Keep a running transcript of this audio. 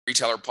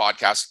Retailer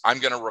podcast. I'm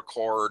going to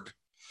record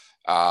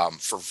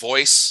for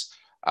voice.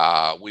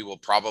 We will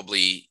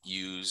probably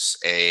use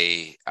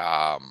a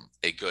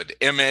good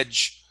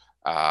image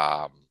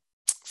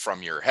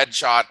from your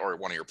headshot or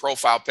one of your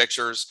profile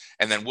pictures,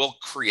 and then we'll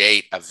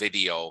create a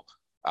video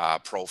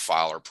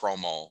profile or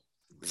promo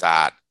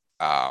that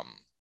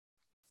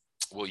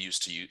we'll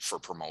use for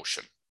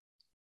promotion.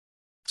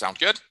 Sound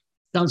good?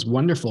 Sounds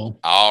wonderful.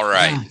 All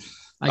right. Yeah,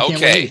 I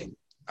can't wait.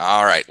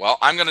 All right. Well,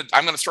 I'm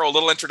gonna throw a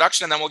little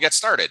introduction and then we'll get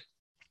started.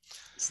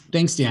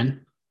 Thanks,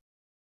 Dan.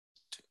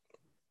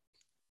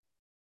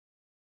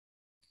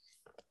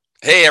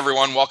 Hey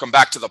everyone, welcome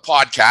back to the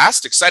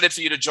podcast. Excited for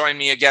you to join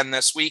me again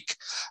this week.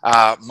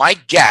 My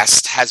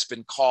guest has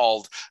been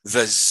called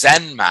the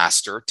Zen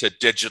Master to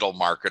digital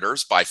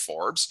marketers by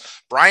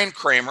Forbes. Bryan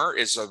Kramer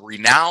is a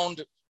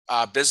renowned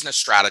business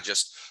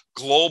strategist,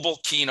 global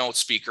keynote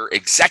speaker,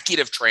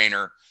 executive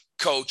trainer,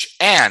 coach,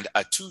 and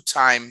a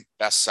 2-time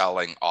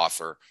best-selling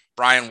author.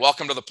 Bryan,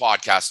 welcome to the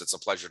podcast. It's a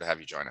pleasure to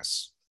have you join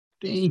us.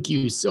 Thank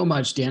you so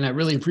much, Dan. I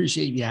really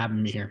appreciate you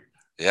having me here.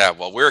 Yeah,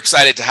 well, we're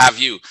excited to have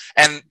you.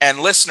 And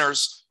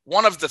listeners,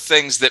 one of the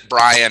things that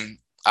Bryan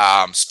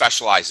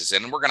specializes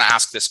in, and we're going to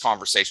ask this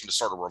conversation to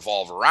sort of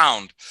revolve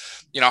around,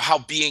 how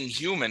being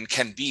human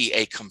can be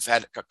a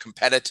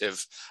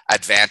competitive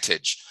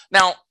advantage.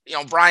 Now,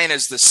 Bryan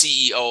is the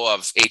CEO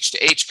of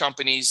H2H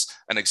Companies,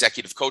 an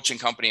executive coaching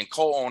company, and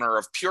co-owner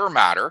of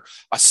PureMatter,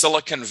 a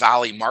Silicon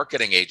Valley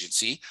marketing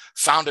agency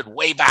founded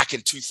way back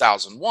in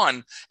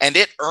 2001, and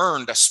it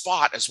earned a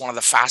spot as one of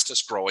the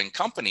fastest growing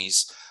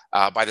companies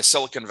by the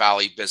Silicon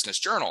Valley Business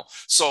Journal.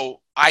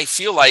 So I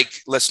feel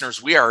like,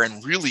 listeners, we are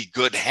in really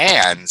good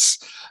hands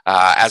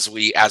as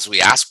we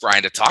ask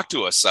Bryan to talk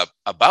to us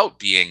about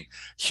being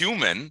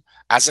human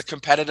as a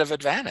competitive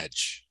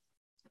advantage.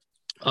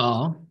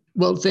 Oh,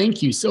 well,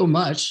 thank you so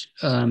much.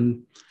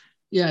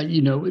 Yeah,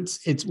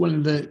 it's one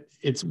of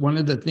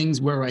the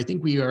things where I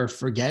think we are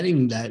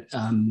forgetting that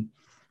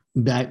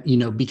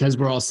because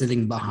we're all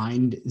sitting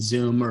behind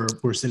Zoom, or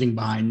we're sitting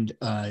behind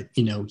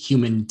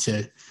human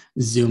to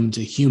Zoom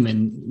to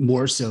human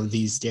more so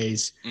these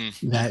days,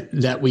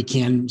 that we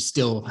can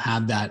still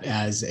have that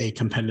as a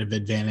competitive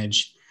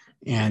advantage,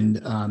 and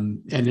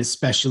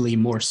especially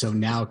more so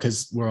now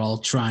because we're all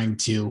trying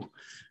to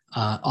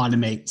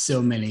automate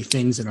so many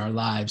things in our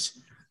lives.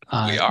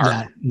 We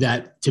are.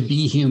 That to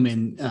be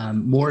human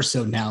more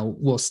so now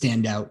will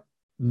stand out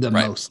the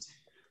most.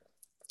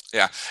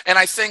 Yeah. And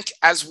I think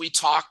as we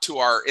talk to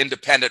our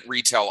independent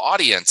retail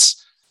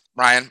audience,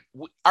 Bryan,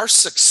 our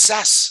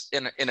success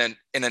in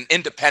an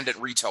independent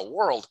retail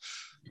world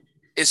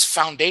is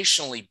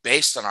foundationally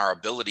based on our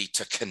ability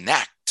to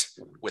connect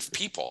with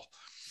people.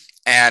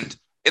 And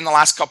in the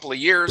last couple of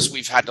years,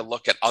 we've had to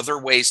look at other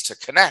ways to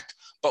connect.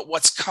 But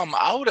what's come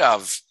out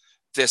of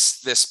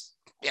this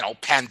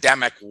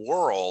pandemic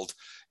world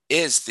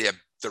is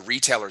the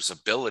retailer's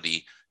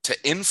ability to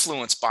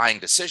influence buying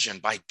decision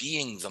by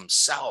being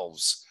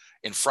themselves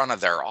in front of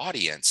their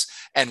audience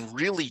and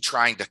really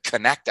trying to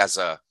connect as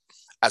a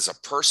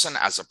person,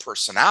 as a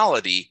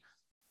personality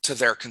to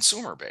their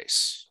consumer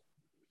base.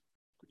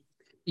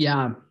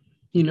 Yeah.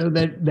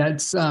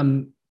 That's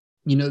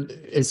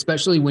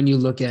especially when you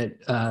look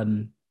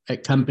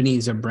at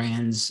companies or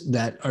brands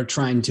that are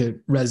trying to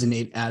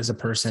resonate as a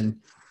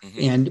person. Mm-hmm.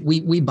 And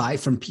we buy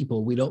from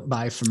people, we don't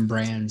buy from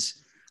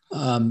brands.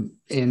 And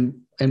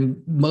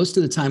most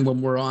of the time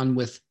when we're on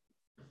with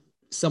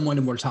someone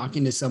and we're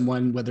talking to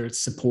someone, whether it's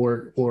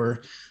support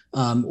or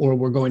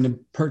we're going to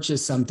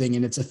purchase something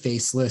and it's a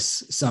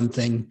faceless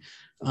something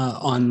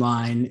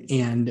online,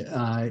 and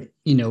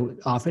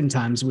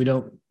oftentimes we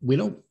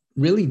don't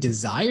really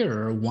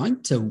desire or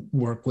want to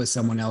work with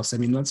someone else. I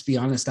mean, let's be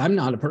honest, I'm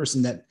not a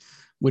person that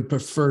would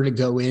prefer to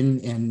go in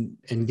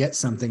and get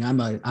something.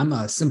 I'm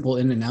a simple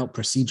in and out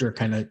procedure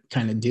kind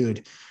of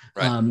dude.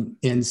 Right.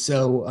 And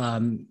so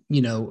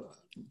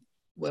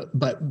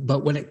but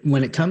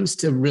when it comes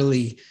to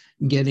really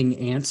getting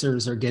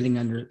answers or getting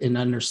an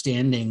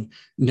understanding,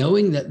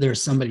 knowing that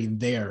there's somebody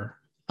there,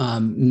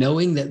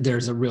 knowing that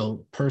there's a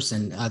real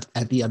person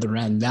at the other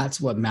end, that's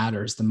what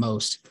matters the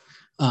most.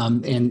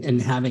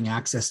 And having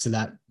access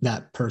to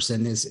that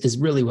person is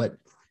really what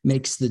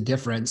makes the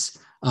difference.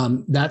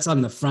 That's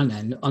on the front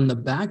end. On the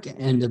back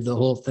end of the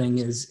whole thing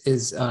is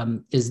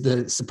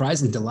the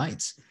surprise and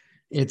delights.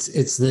 It's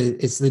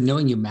the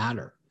knowing you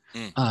matter.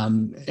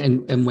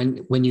 And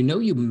when you know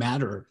you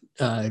matter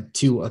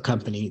to a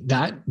company,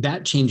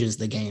 that changes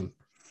the game.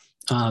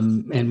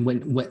 And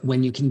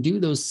when you can do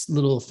those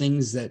little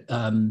things that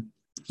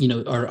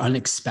are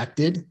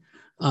unexpected,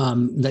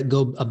 that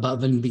go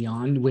above and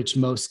beyond, which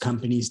most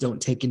companies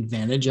don't take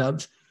advantage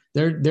of,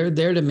 they're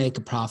there to make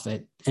a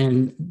profit.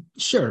 And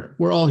sure,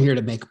 we're all here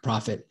to make a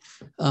profit.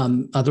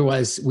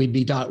 Otherwise, we'd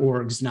be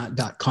 .orgs, not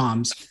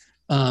 .coms.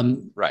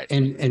 Right.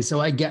 And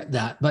so I get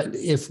that. But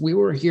if we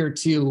were here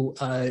to,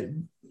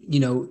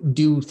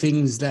 do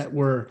things that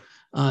were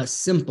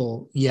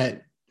simple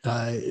yet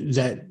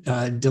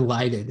that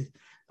delighted,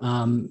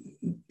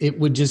 it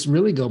would just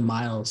really go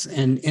miles.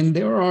 And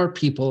there are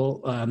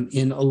people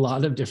in a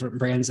lot of different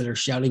brands that are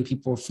shouting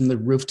people from the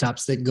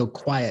rooftops that go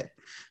quiet,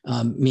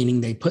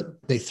 meaning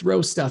they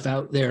throw stuff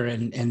out there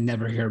and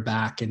never hear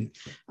back. And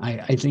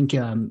I think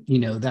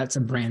that's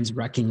a brand's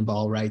wrecking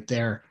ball right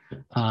there,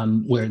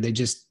 where they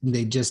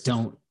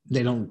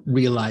don't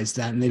realize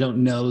that, and they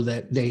don't know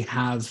that they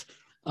have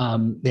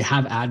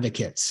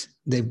advocates.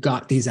 They've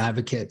got these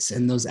advocates,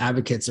 and those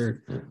advocates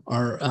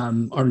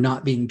are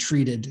not being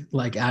treated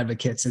like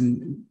advocates.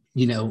 And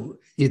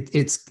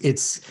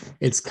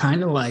it's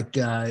kind of like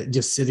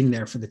just sitting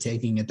there for the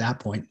taking at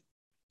that point.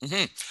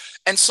 Mm-hmm.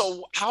 And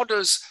so how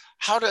does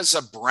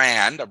a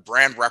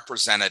brand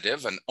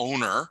representative, an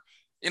owner,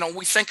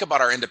 we think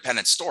about our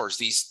independent stores,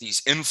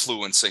 these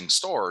influencing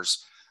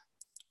stores,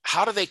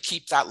 how do they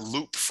keep that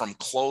loop from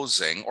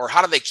closing, or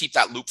how do they keep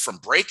that loop from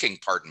breaking,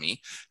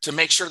 to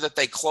make sure that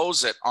they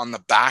close it on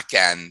the back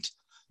end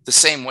the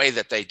same way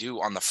that they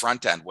do on the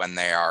front end when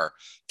they are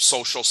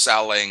social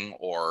selling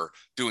or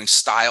doing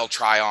style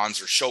try-ons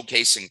or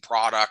showcasing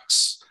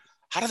products?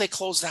 How do they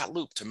close that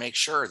loop to make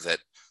sure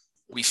that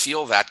we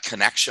feel that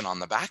connection on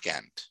the back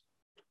end?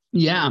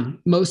 Yeah,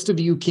 most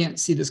of you can't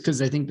see this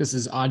because I think this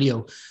is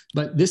audio,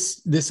 but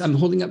this I'm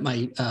holding up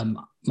my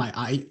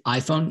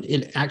iPhone.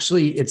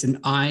 It's an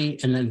I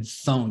and then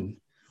phone,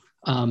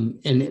 and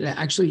it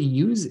actually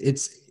you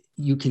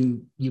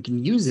can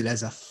use it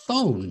as a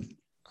phone.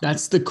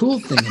 That's the cool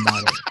thing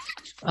about it,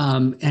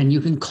 and you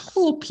can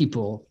call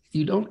people.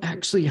 You don't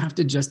actually have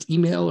to just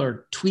email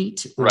or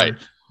tweet or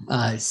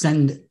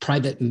send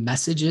private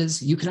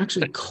messages. You can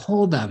actually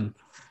call them.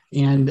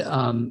 And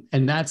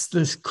that's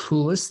the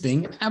coolest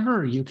thing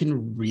ever. You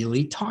can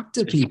really talk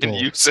to people. You can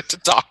use it to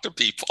talk to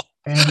people.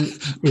 And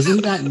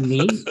isn't that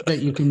neat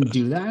that you can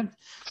do that?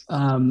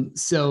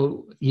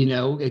 So,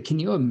 can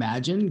you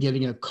imagine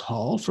getting a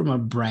call from a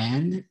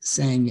brand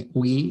saying,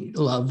 "We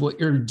love what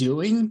you're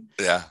doing.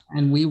 Yeah.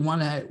 And we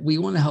want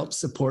to help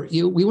support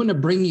you. We want to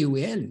bring you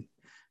in.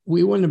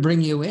 We want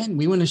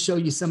to show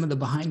you some of the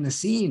behind the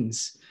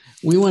scenes.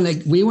 We want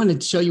to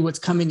show you what's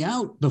coming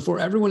out before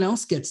everyone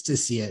else gets to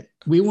see it.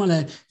 We want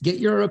to get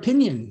your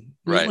opinion.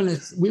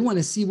 We want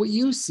to see what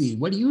you see.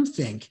 What do you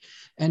think?"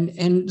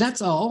 And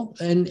that's all.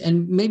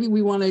 And maybe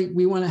we want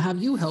to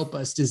have you help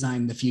us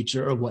design the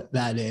future of what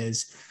that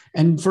is.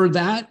 And for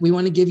that, we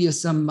want to give you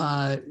some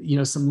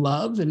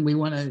love, and we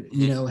want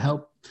to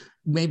help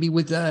maybe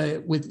with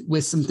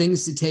some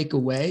things to take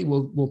away.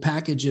 We'll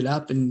package it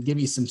up and give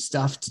you some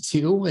stuff to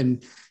do,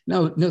 and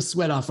no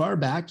sweat off our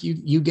back.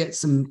 You get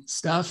some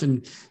stuff,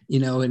 and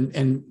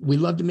we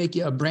love to make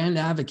you a brand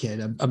advocate,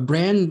 a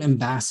brand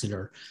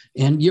ambassador,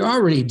 and you're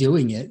already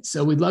doing it.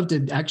 So we'd love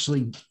to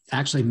actually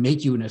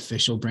make you an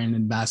official brand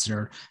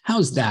ambassador.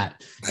 How's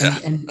that? Yeah.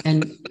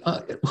 And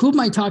who am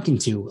I talking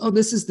to? Oh,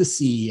 this is the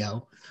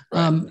CEO.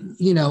 Right.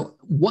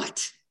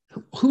 What?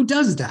 Who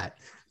does that?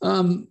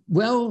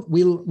 Well,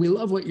 we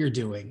love what you're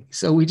doing,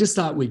 so we just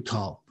thought we'd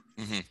call.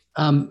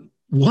 Mm-hmm.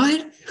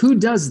 What? Who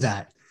does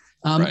that?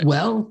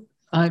 Well,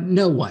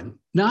 no one.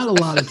 Not a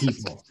lot of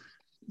people.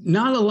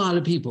 Not a lot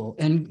of people,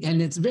 and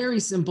it's very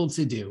simple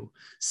to do.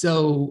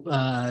 So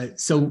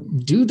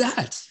do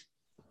that.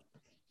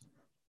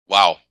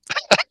 Wow.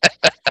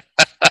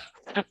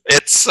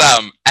 It's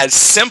as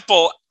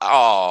simple.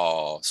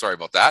 Oh, sorry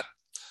about that.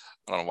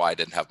 I don't know why I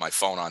didn't have my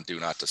phone on Do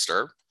Not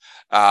Disturb.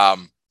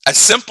 As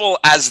simple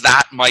as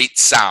that might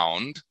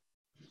sound,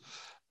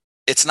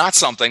 it's not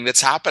something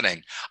that's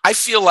happening. I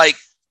feel like,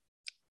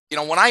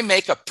 when I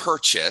make a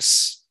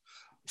purchase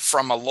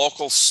from a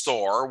local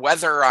store,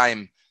 whether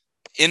I'm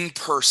in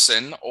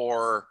person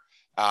or,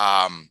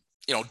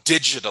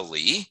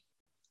 digitally,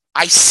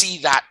 I see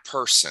that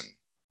person.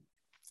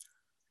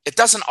 It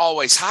doesn't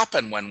always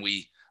happen when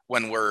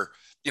we're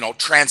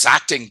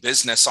transacting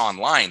business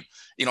online.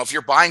 If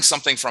you're buying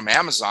something from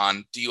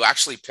Amazon, do you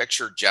actually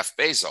picture Jeff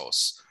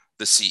Bezos,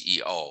 the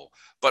CEO?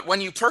 But when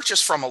you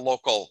purchase from a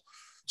local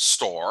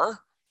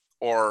store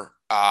or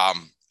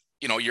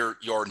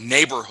your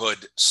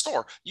neighborhood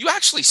store, you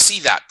actually see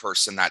that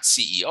person, that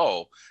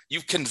CEO.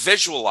 You can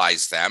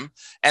visualize them,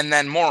 and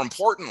then more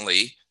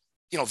importantly,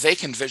 they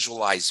can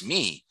visualize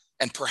me,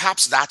 and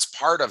perhaps that's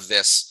part of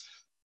this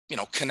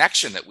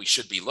connection that we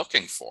should be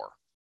looking for.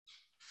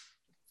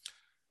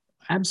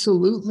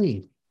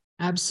 Absolutely.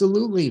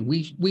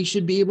 We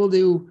should be able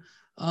to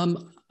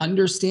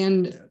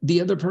understand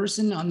the other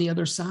person on the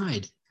other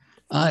side,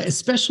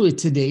 especially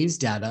today's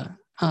data.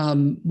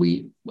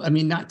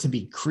 Not to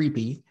be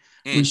creepy.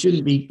 We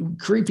shouldn't be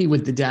creepy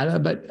with the data,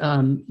 but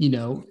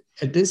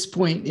at this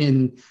point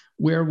in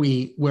where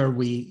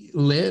we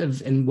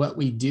live and what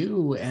we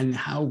do and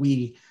how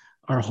we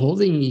are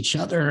holding each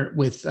other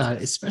with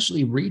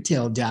especially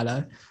retail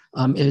data,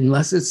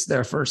 unless it's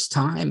their first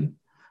time,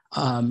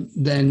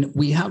 then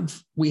we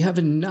have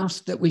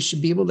enough that we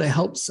should be able to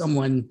help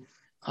someone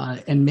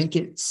and make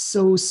it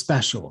so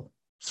special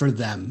for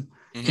them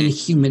in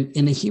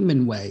a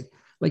human way.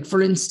 Like,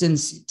 for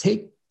instance,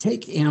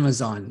 take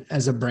Amazon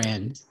as a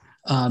brand.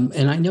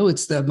 And I know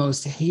it's the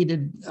most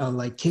hated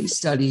like case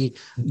study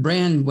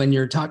brand when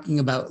you're talking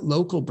about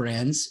local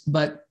brands,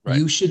 but Right.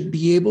 you should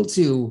be able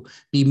to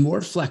be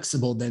more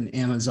flexible than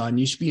Amazon.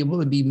 You should be able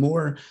to be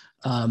more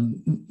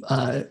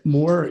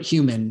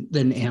human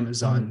than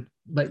Amazon. Mm-hmm.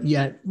 But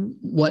yet,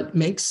 what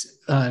makes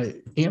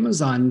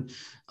Amazon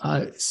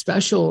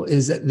special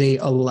is that they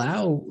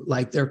allow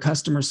like their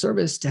customer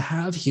service to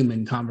have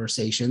human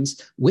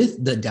conversations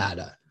with the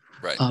data.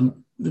 Right.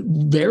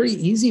 Very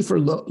easy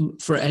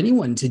for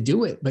anyone to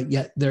do it, but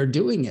yet they're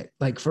doing it.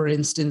 Like, for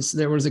instance,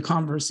 there was a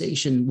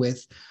conversation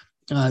with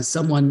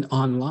someone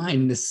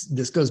online.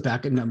 This goes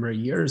back a number of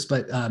years,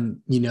 but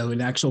an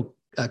actual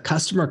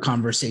customer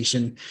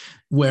conversation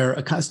where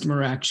a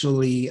customer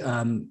actually,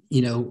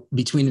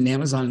 between an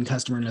Amazon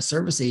customer and a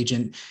service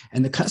agent,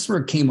 and the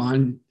customer came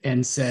on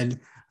and said,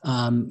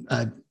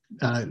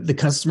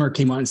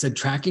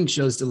 tracking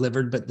shows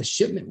delivered, but the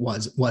shipment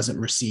wasn't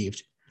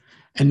received.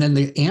 And then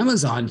the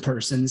Amazon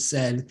person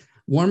said,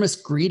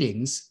 warmest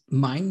greetings,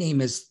 my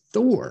name is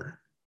Thor.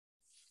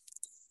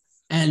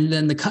 And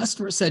then the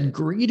customer said,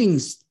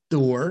 greetings,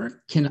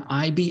 Thor, can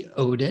I be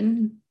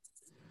Odin?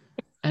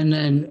 And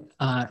then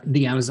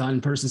the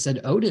Amazon person said,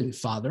 Odin,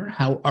 father,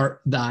 how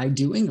art thou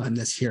doing on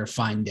this here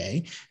fine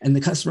day? And the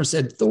customer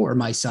said, Thor,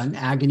 my son,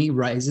 agony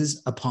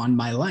rises upon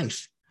my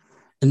life.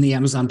 And the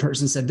Amazon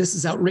person said, this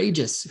is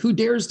outrageous. Who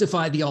dares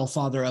defy the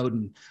all-father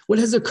Odin? What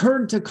has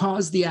occurred to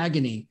cause the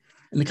agony?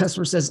 And the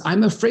customer says,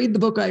 I'm afraid the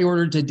book I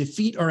ordered to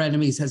defeat our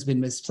enemies has been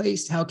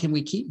misplaced. How can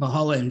we keep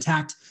Valhalla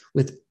intact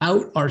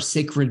without our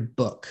sacred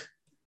book?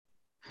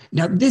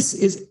 Now, this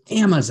is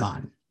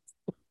Amazon.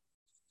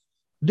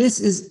 This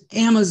is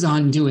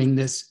Amazon doing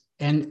this.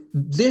 And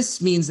this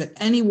means that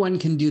anyone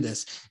can do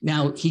this.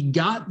 Now, he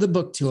got the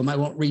book to him. I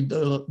won't read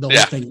the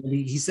whole thing.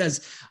 He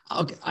says,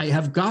 okay, I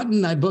have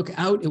gotten thy book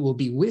out. It will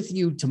be with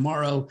you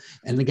tomorrow.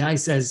 And the guy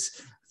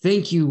says,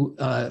 thank you,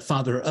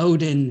 Father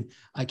Odin.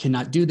 I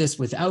cannot do this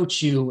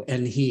without you.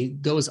 And he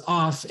goes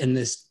off, and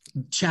this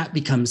chat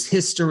becomes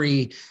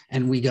history.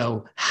 And we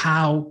go,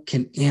 how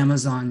can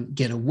Amazon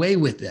get away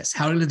with this?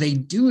 How do they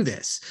do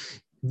this?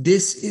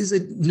 This is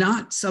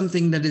not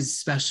something that is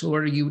special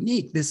or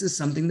unique. This is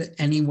something that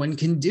anyone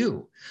can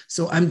do.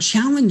 So I'm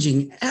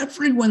challenging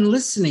everyone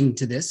listening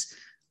to this.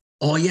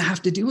 All you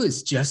have to do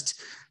is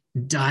just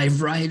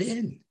dive right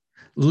in,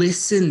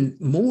 listen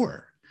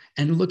more,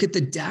 and look at the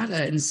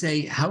data and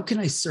say, how can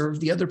I serve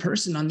the other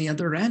person on the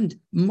other end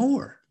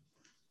more?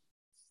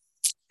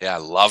 Yeah,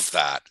 love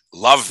that.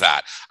 Love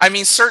that. I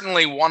mean,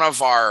 certainly one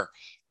of our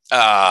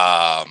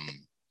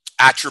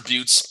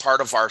attributes,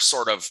 part of our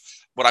sort of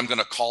what I'm going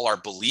to call our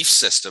belief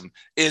system,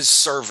 is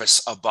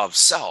service above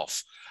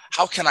self.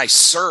 How can I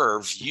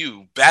serve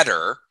you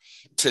better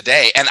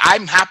today? And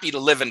I'm happy to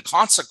live in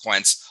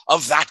consequence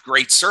of that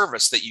great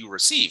service that you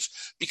receive,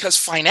 because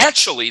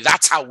financially,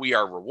 that's how we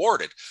are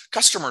rewarded.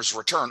 Customers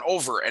return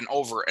over and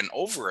over and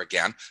over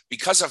again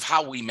because of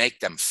how we make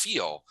them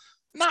feel,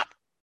 not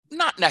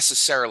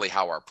necessarily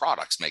how our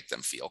products make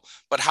them feel,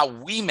 but how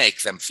we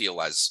make them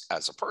feel as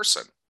a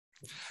person.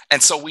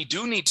 And so we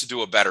do need to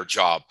do a better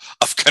job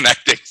of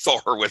connecting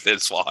Thor with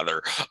his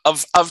father,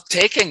 of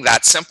taking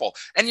that simple.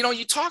 And,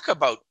 you talk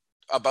about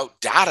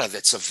data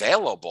that's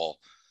available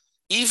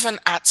even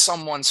at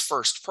someone's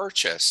first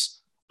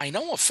purchase. I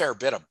know a fair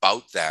bit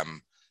about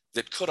them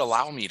that could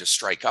allow me to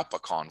strike up a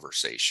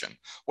conversation,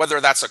 whether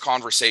that's a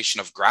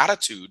conversation of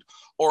gratitude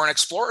or an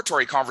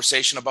exploratory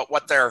conversation about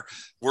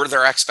were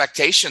their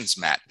expectations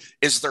met?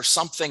 Is there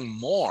something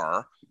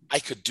more I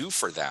could do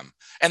for them?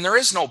 And there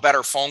is no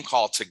better phone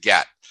call to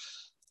get.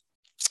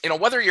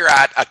 Whether you're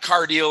at a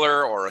car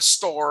dealer or a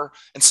store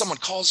and someone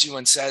calls you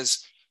and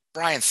says,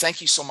 Bryan,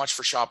 thank you so much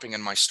for shopping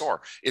in my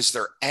store. Is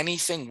there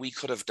anything we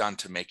could have done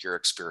to make your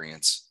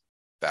experience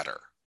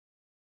better?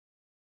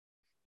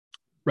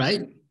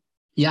 Right.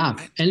 Yeah.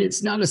 And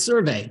it's not a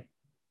survey.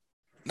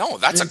 No,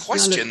 that's a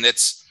question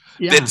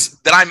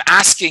that I'm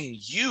asking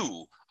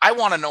you. I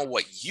want to know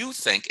what you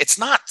think. It's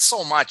not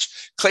so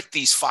much click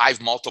these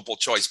 5 multiple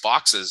choice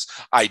boxes,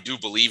 I do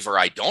believe or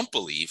I don't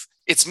believe.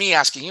 It's me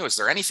asking you, is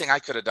there anything I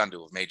could have done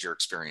to have made your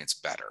experience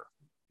better?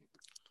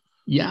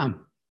 Yeah.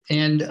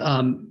 And,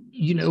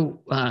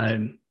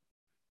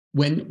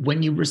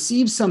 when you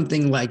receive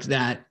something like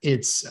that,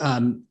 it's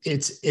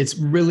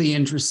really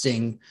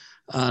interesting.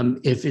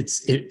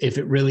 If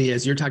it really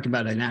is, you're talking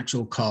about an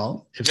actual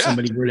call, if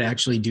somebody were to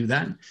actually do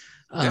that.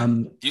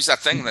 Use that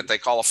thing that they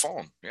call a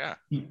phone. Yeah.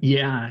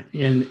 Yeah.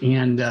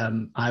 And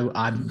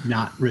I'm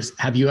not,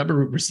 have you ever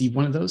received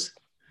one of those?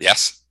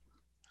 Yes.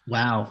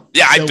 Wow.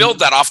 Yeah. I build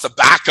that off the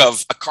back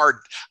of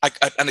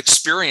an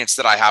experience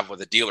that I have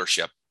with a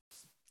dealership.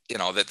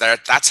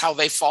 That's how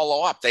they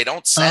follow up. They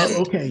don't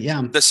send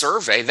the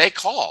survey, they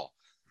call.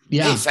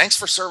 Yeah. Hey, thanks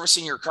for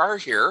servicing your car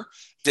here.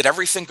 Did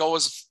everything go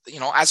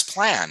as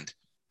planned?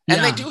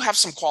 And they do have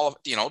some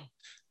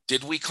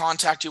did we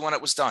contact you when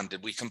it was done?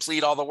 Did we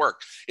complete all the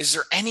work? Is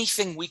there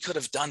anything we could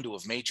have done to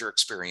have made your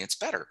experience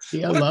better?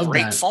 Yeah, what a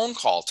great phone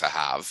call to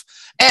have.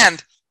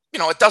 And,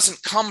 it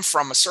doesn't come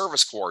from a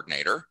service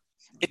coordinator.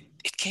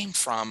 It came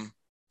from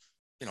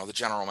the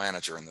general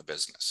manager in the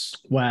business,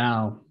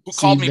 Wow. who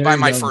See, called me there by you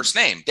my go. first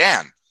name,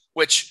 Dan,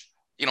 which,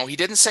 he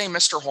didn't say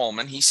Mr.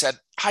 Holman. He said,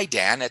 "Hi,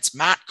 Dan, it's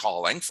Matt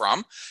calling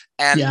from,"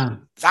 and Yeah.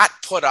 that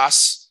put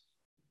us,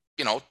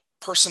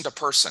 person to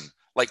person,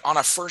 like on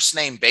a first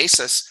name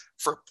basis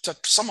to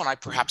someone I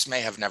perhaps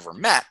may have never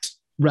met.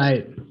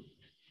 Right.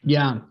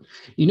 Yeah.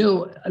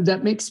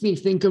 That makes me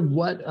think of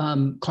what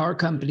car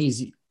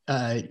companies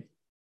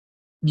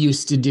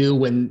used to do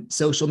when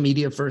social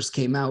media first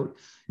came out,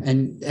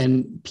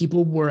 and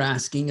people were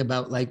asking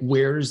about like,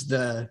 where's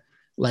the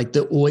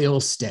oil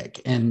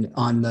stick and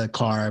on the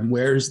car, and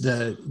where's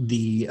this,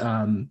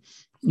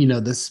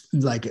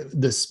 like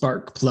the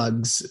spark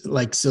plugs,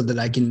 like so that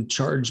I can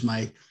charge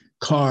my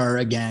car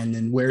again,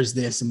 and where's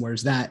this and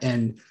where's that.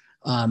 And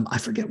I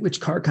forget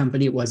which car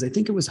company it was. I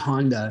think it was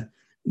Honda,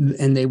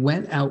 and they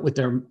went out with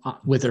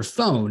their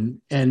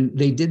phone, and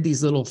they did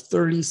these little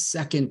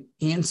 30-second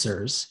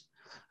answers.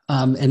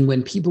 And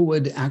when people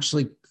would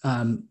actually,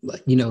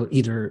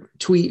 either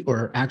tweet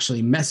or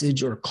actually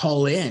message or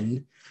call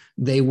in,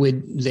 they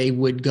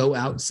would go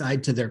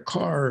outside to the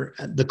car,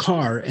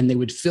 and they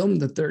would film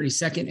the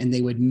 30-second, and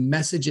they would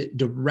message it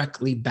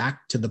directly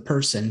back to the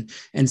person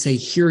and say,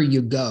 "Here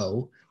you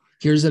go.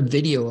 Here's a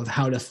video of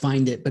how to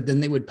find it." But then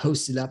they would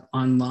post it up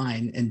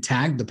online and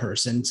tag the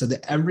person so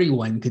that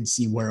everyone could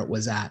see where it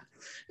was at.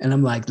 And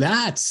I'm like,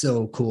 that's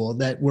so cool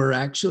that we're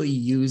actually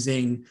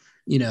using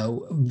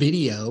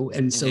video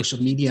and social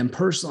media and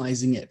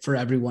personalizing it for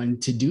everyone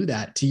to do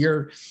that. To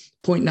your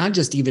point, not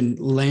just even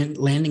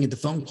landing at the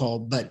phone call,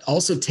 but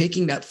also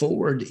taking that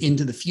forward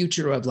into the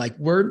future of like,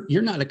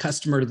 you're not a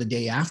customer the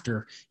day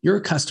after, you're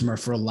a customer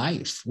for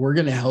life. We're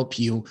going to help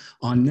you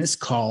on this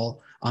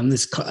call, on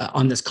this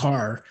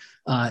car,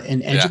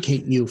 and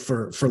educate you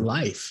for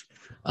life.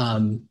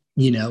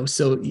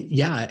 So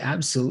yeah,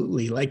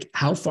 absolutely. Like,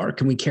 how far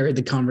can we carry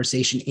the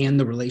conversation and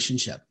the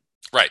relationship?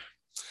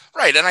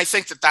 Right. And I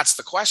think that's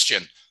the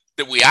question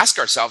that we ask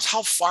ourselves: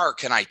 how far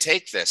can I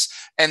take this?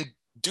 And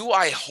do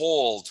I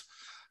hold,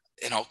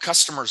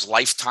 customers'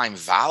 lifetime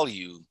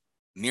value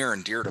near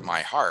and dear to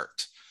my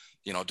heart?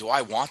 Do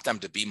I want them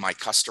to be my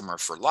customer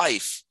for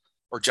life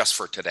or just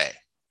for today?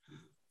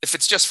 If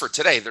it's just for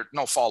today,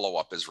 no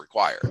follow-up is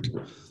required.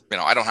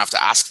 I don't have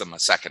to ask them a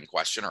second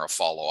question or a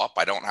follow-up.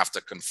 I don't have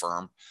to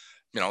confirm,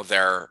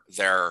 their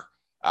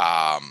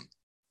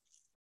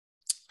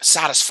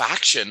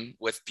satisfaction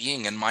with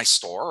being in my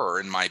store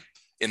or in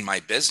my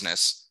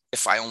business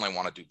if I only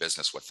want to do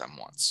business with them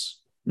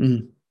once.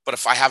 But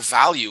if I have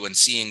value in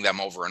seeing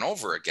them over and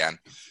over again,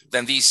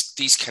 then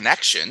these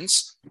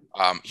connections,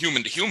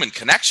 human to human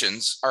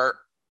connections, are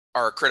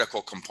a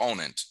critical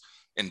component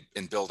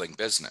in building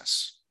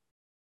business.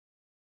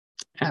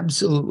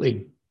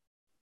 Absolutely.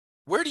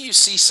 Where do you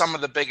see some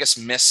of the biggest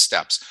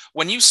missteps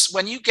when you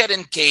get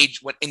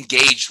engaged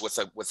with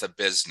a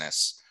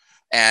business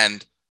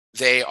and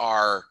they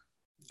are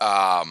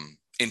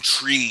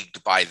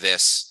intrigued by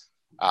this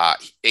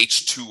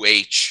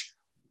H2H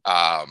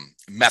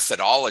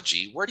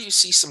methodology? Where do you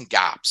see some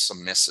gaps,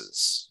 some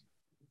misses?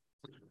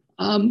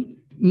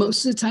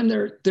 Most of the time,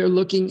 they're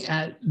looking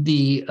at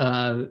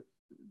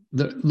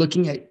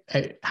looking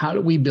at how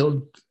do we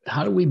build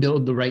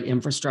the right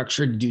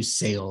infrastructure to do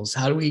sales?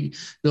 How do we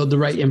build the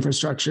right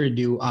infrastructure to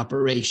do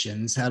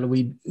operations? How do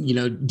we,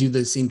 do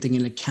the same thing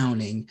in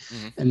accounting?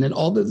 And then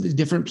all of the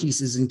different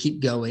pieces, and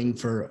keep going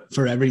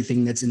for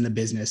everything that's in the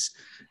business.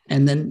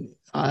 And then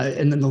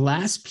the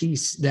last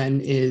piece then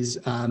is,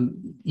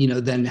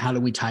 then how do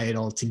we tie it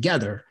all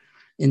together?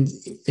 And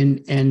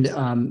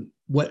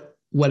what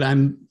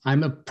I'm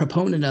a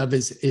proponent of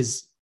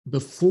is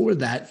before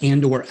that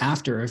and or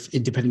after,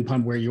 depending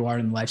upon where you are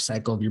in the life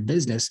cycle of your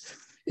business,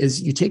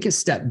 is you take a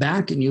step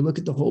back and you look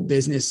at the whole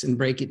business and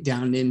break it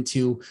down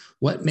into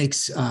what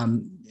makes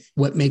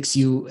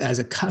you as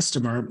a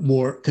customer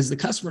more, because the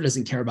customer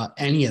doesn't care about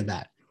any of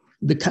that.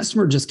 The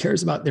customer just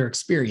cares about their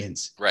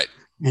experience. Right.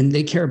 And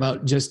they care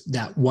about just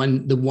the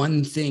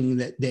one thing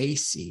that they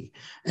see.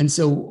 And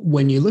so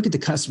when you look at the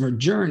customer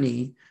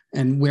journey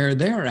and where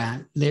they're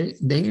at,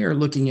 they are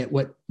looking at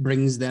what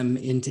brings them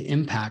into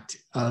impact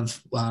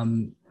of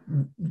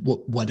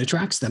what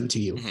attracts them to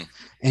you.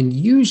 And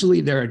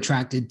usually they're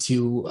attracted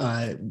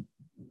to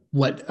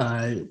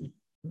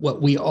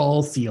what we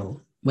all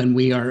feel when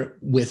we are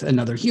with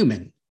another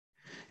human.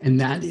 And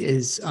that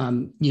is,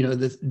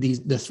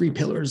 the three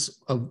pillars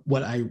of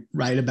what I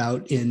write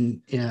about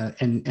and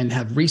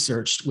have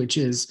researched, which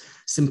is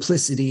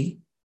simplicity.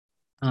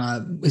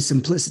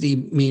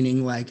 Simplicity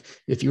meaning, like,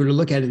 if you were to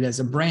look at it as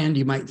a brand,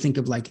 you might think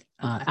of like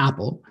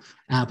Apple.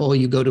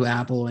 You go to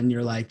Apple and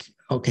you're like,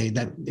 okay,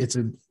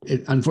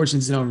 unfortunately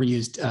it's an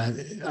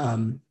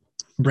overused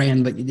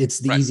brand, but it's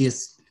the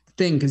easiest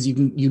thing because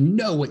you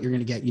know what you're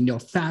going to get, how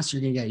fast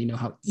you're going to get,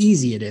 how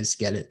easy it is to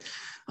get it.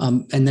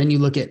 And then you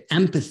look at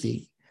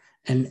empathy,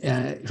 and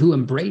who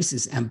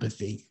embraces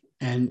empathy.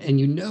 And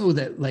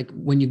that, like,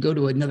 when you go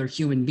to another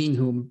human being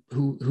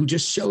who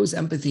just shows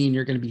empathy, and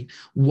you're going to be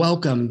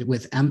welcomed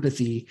with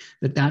empathy,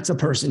 that's a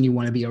person you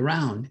want to be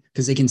around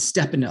because they can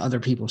step into other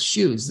people's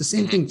shoes. The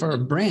same thing for a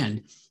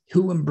brand.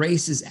 who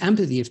embraces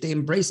empathy. If they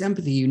embrace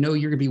empathy, you know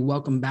you're going to be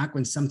welcomed back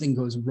when something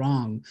goes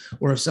wrong,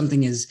 or if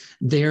something is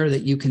there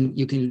that you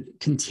can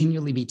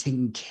continually be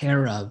taken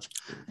care of.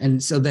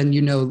 And so then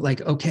you know,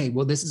 like, okay,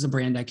 well, this is a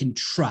brand I can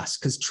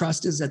trust, because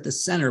trust is at the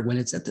center. When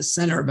it's at the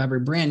center of every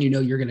brand, you know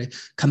you're going to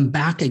come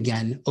back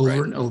again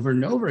over and over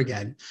and over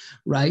again,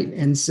 right?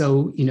 And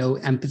so, you know,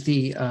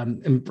 empathy,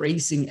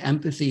 embracing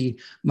empathy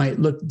might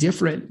look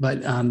different,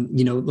 but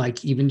you know,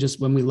 like even just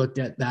when we looked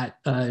at that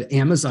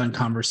Amazon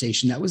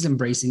conversation, that was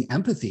embracing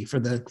empathy for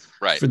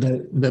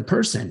the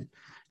person.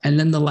 And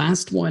then the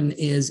last one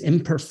is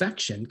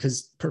imperfection,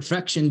 because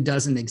perfection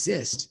doesn't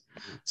exist.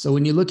 So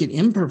when you look at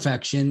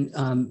imperfection,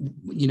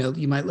 you know,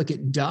 you might look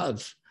at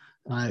Dove,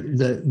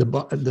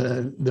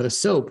 the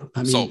soap.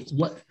 I mean,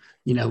 what,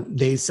 you know,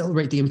 they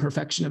celebrate the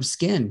imperfection of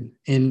skin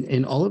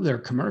in all of their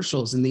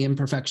commercials, and the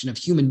imperfection of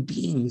human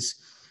beings.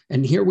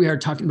 And here we are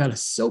talking about a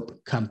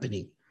soap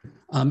company.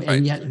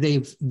 And yet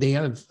they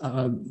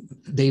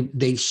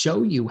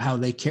show you how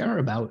they care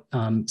about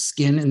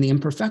skin and the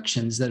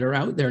imperfections that are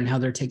out there, and how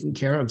they're taking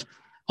care of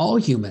all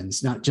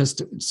humans, not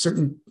just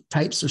certain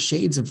types or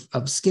shades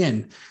of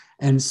skin.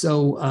 And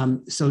so,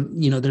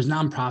 you know, there's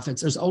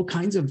nonprofits, there's all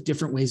kinds of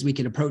different ways we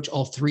can approach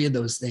all three of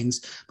those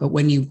things. But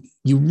when you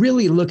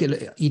really look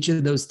at each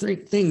of those three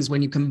things,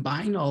 when you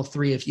combine all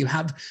three, if you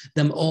have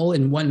them all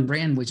in one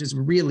brand, which is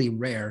really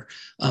rare,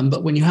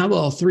 but when you have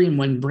all three in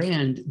one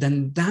brand,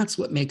 then that's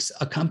what makes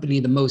a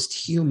company the most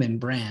human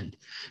brand.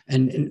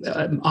 And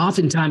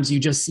oftentimes you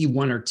just see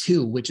one or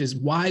two, which is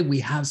why we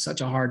have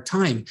such a hard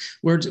time.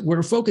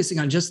 We're focusing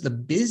on just the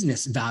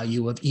business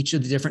value of each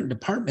of the different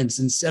departments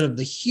instead of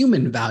the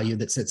human value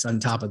that sits on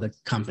top of the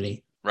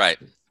company. Right.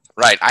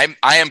 I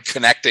am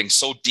connecting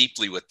so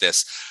deeply with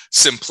this: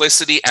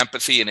 simplicity,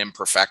 empathy, and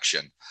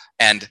imperfection.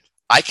 And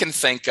I can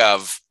think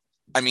of,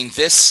 I mean,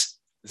 this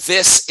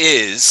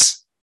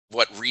is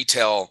what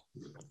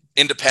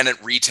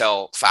independent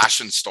retail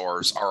fashion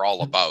stores are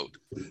all about.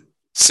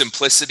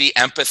 Simplicity,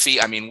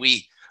 empathy. I mean,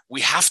 we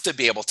have to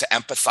be able to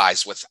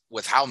empathize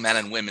with how men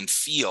and women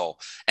feel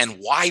and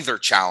why they're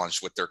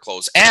challenged with their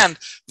clothes and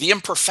the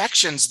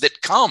imperfections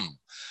that come.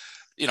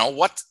 You know,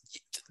 what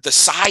the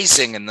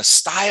sizing and the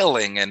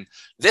styling, and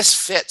this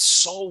fits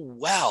so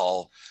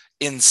well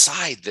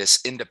inside this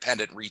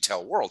independent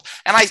retail world.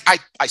 And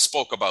I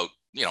spoke about,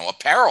 you know,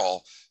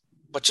 apparel,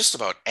 but just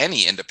about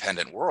any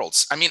independent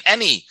worlds. I mean,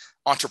 any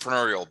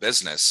entrepreneurial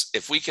business,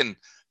 if we can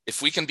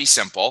be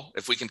simple,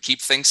 if we can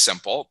keep things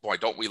simple, boy,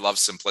 don't we love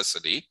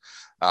simplicity,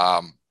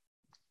 to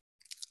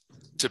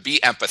be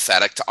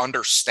empathetic, to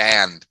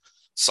understand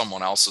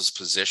someone else's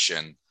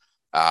position.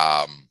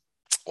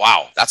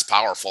 Wow, that's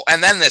powerful.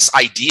 And then this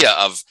idea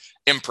of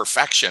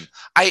imperfection.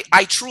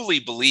 I truly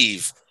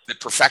believe that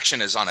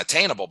perfection is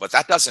unattainable, but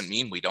that doesn't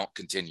mean we don't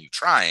continue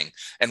trying.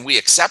 And we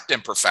accept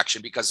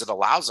imperfection because it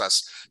allows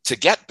us to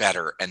get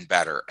better and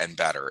better and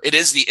better. It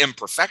is the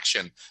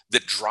imperfection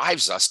that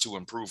drives us to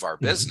improve our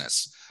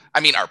business.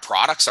 I mean, our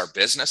products, our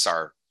business,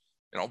 our,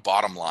 you know,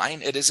 bottom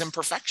line, it is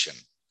imperfection.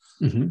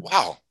 Mm-hmm.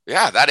 Wow.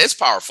 Yeah, that is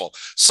powerful.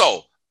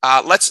 So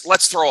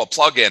let's throw a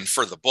plug in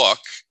for the book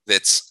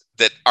that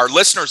our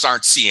listeners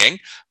aren't seeing,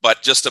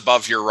 but just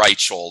above your right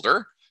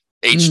shoulder,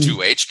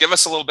 H2H. Give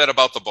us a little bit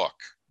about the book.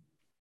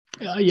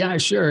 Yeah,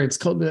 sure. It's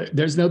called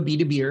There's No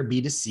B2B or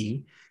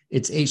B2C.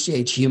 It's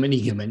H2H, human to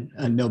human,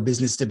 no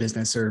business to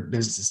business or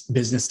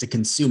business to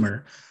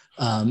consumer.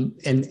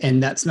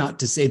 And that's not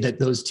to say that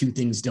those two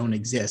things don't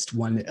exist.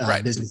 One,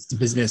 business to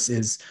business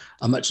is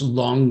a much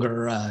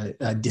longer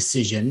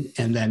decision,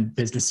 and then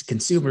business to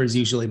consumer is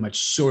usually a much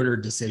shorter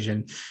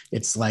decision.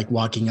 It's like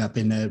walking up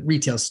in a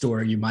retail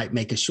store. You might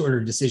make a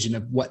shorter decision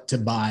of what to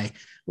buy,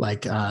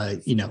 like,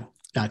 you know,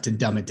 not to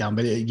dumb it down,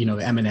 but, you know,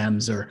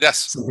 M&Ms or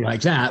something like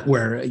that,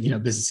 where, you know,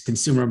 business to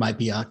consumer might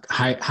be a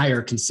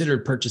higher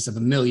considered purchase of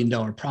 $1 million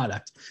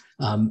product.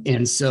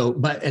 And so,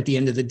 but at the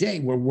end of the day,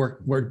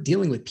 we're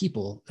dealing with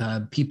people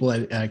at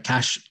a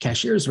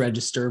cashier's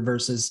register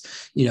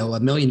versus, you know,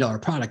 $1 million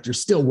product. You're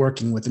still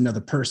working with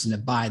another person to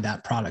buy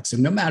that product. So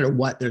no matter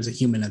what, there's a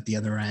human at the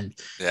other end.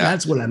 Yeah.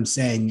 That's what I'm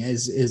saying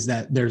is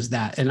that there's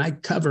that. And I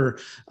cover,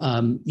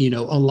 you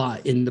know, a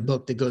lot in the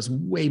book that goes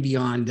way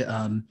beyond,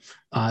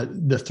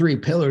 the three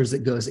pillars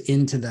that goes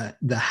into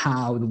the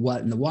how, the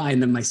what, and the why.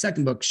 And then my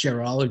second book,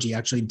 Shareology,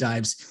 actually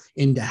dives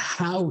into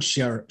how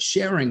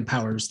sharing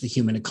powers the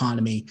human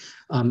economy.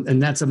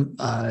 And that's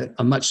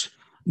a much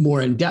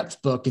more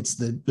in-depth book. It's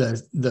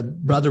the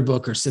brother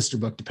book or sister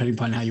book, depending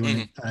upon how you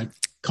want to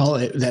call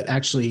it, that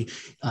actually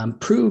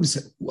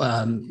proves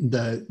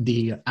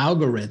the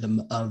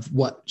algorithm of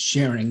what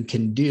sharing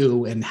can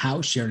do and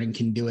how sharing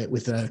can do it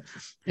with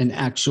an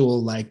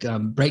actual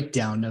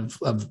breakdown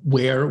of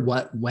where,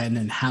 what, when,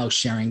 and how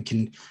sharing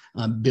can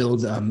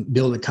build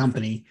a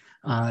company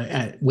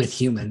with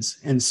humans.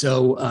 And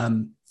so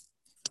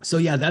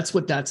yeah, that's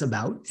what that's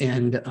about.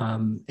 And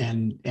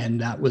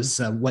that was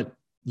what,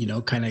 you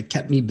know, kind of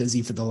kept me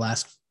busy for the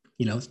last,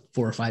 you know,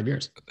 4 or 5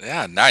 years.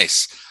 Yeah,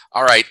 nice.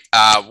 All right.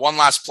 One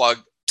last plug.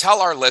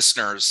 Tell our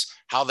listeners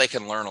how they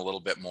can learn a little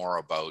bit more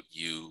about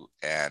you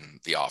and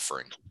the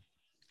offering.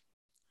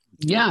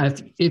 Yeah,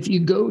 if you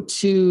go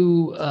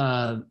to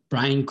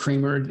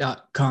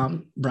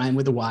bryankramer.com, Bryan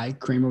with a Y,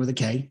 Kramer with a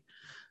K,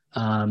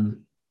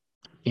 and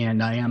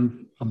I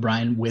am a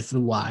Bryan with the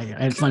Y.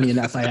 And funny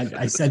enough,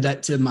 I said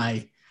that to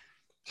I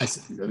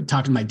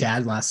talked to my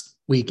dad last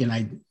week, and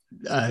I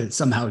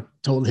somehow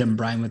told him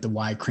Bryan with the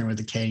Y, Kramer with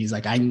the K. He's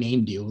like, I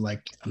named you.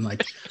 Like, I'm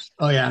like,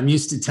 oh yeah, I'm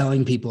used to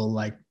telling people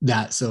like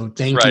that. So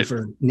thank you Right.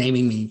 for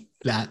naming me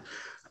that.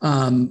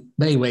 But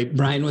anyway,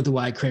 Bryan with the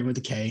Y, Kramer with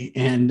the K,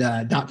 and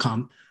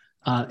 .com.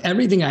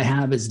 Everything I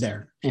have is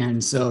there.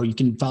 And so you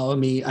can follow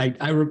me.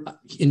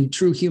 In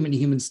true human to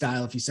human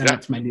style, if you sign Yeah.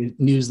 up for my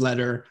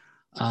newsletter,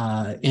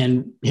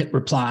 and hit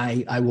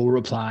reply, I will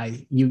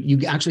reply.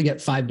 You actually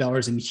get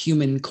 $5 in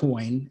human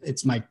coin.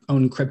 It's my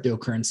own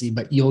cryptocurrency,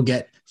 but you'll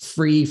get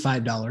free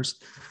 $5.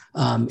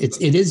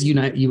 It is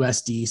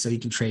USD, so you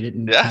can trade it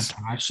and have Yes.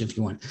 cash if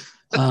you want.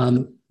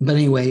 But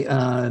anyway,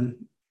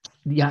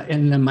 yeah,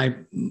 and then my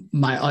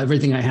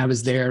everything I have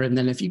is there. And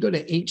then if you go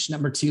to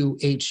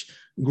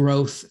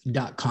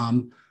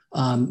hgrowth.com,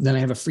 then I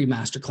have a free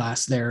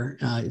masterclass there.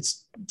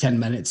 It's 10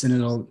 minutes, and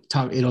it'll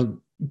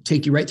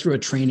take you right through a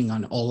training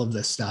on all of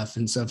this stuff.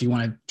 And so if you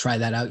want to try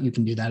that out, you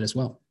can do that as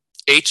well.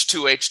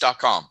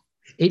 H2H.com.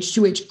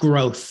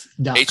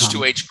 H2Hgrowth.com.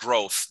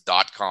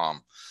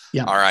 H2Hgrowth.com.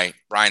 Yeah. All right,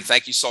 Bryan,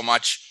 thank you so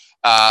much.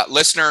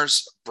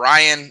 Listeners,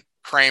 Bryan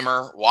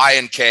Kramer, Y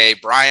and K,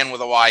 Bryan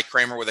with a Y,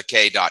 Kramer with a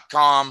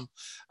K.com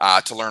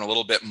to learn a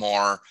little bit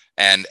more,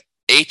 and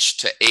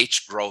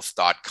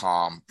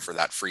H2Hgrowth.com for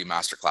that free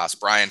masterclass.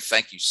 Bryan,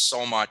 thank you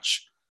so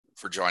much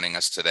for joining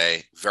us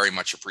today. Very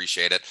much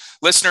appreciate it.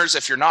 Listeners,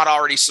 if you're not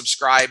already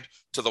subscribed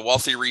to the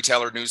Wealthy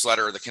Retailer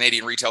newsletter or the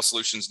Canadian Retail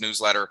Solutions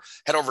newsletter,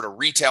 head over to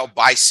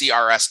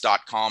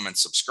retailbycrs.com and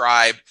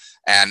subscribe.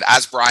 And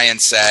as Bryan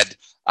said,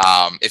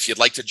 if you'd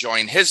like to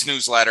join his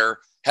newsletter,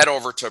 head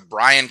over to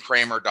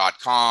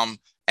bryankramer.com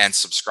and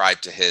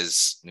subscribe to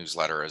his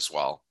newsletter as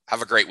well.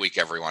 Have a great week,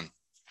 everyone.